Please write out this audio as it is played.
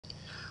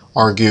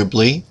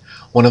Arguably,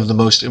 one of the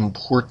most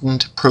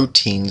important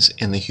proteins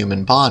in the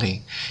human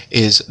body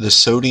is the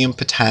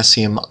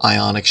sodium-potassium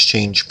ion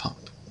exchange pump.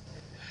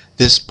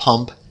 This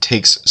pump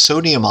takes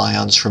sodium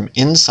ions from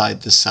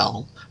inside the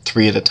cell,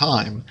 3 at a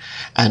time,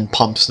 and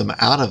pumps them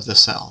out of the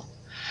cell,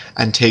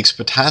 and takes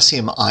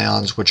potassium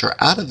ions which are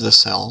out of the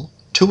cell,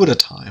 2 at a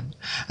time,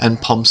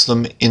 and pumps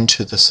them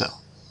into the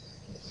cell.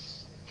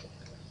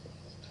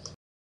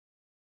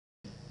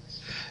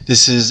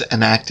 This is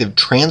an active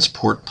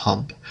transport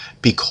pump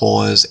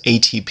because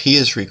ATP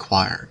is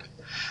required,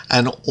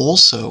 and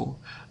also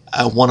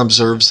one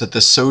observes that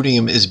the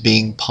sodium is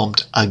being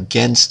pumped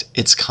against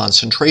its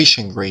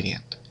concentration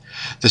gradient.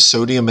 The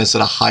sodium is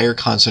at a higher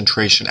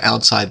concentration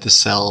outside the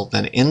cell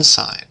than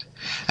inside,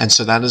 and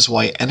so that is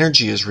why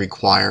energy is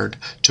required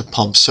to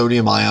pump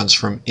sodium ions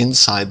from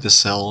inside the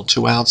cell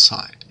to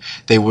outside.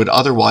 They would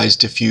otherwise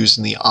diffuse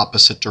in the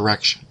opposite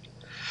direction.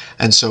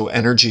 And so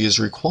energy is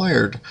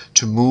required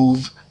to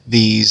move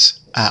these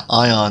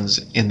ions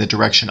in the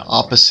direction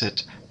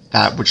opposite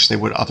that which they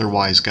would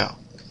otherwise go.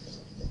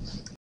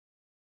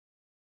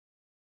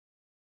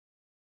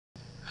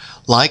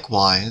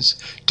 Likewise,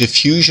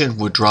 diffusion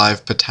would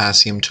drive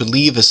potassium to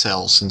leave a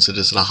cell since it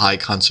is at a high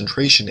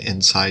concentration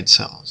inside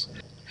cells.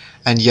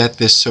 And yet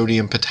this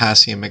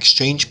sodium-potassium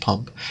exchange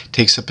pump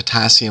takes a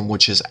potassium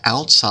which is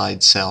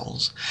outside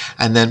cells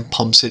and then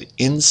pumps it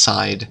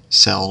inside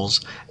cells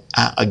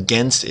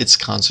against its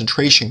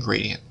concentration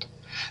gradient.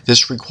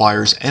 This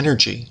requires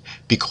energy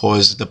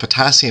because the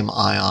potassium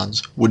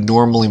ions would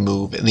normally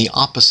move in the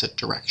opposite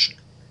direction.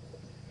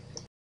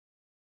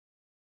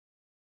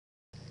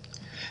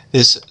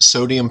 This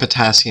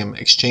sodium-potassium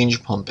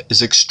exchange pump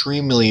is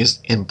extremely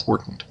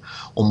important.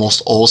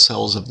 Almost all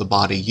cells of the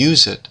body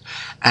use it,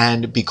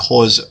 and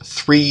because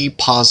 3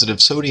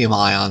 positive sodium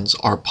ions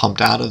are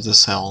pumped out of the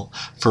cell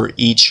for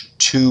each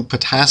 2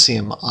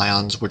 potassium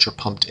ions which are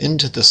pumped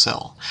into the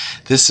cell,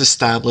 this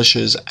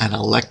establishes an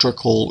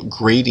electrical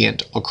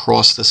gradient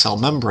across the cell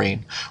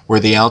membrane where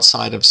the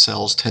outside of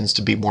cells tends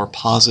to be more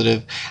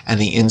positive and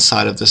the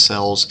inside of the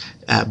cells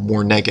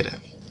more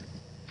negative.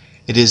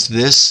 It is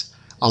this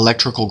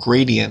electrical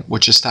gradient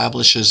which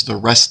establishes the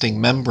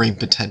resting membrane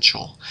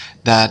potential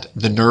that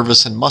the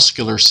nervous and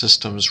muscular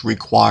systems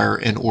require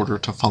in order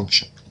to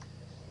function.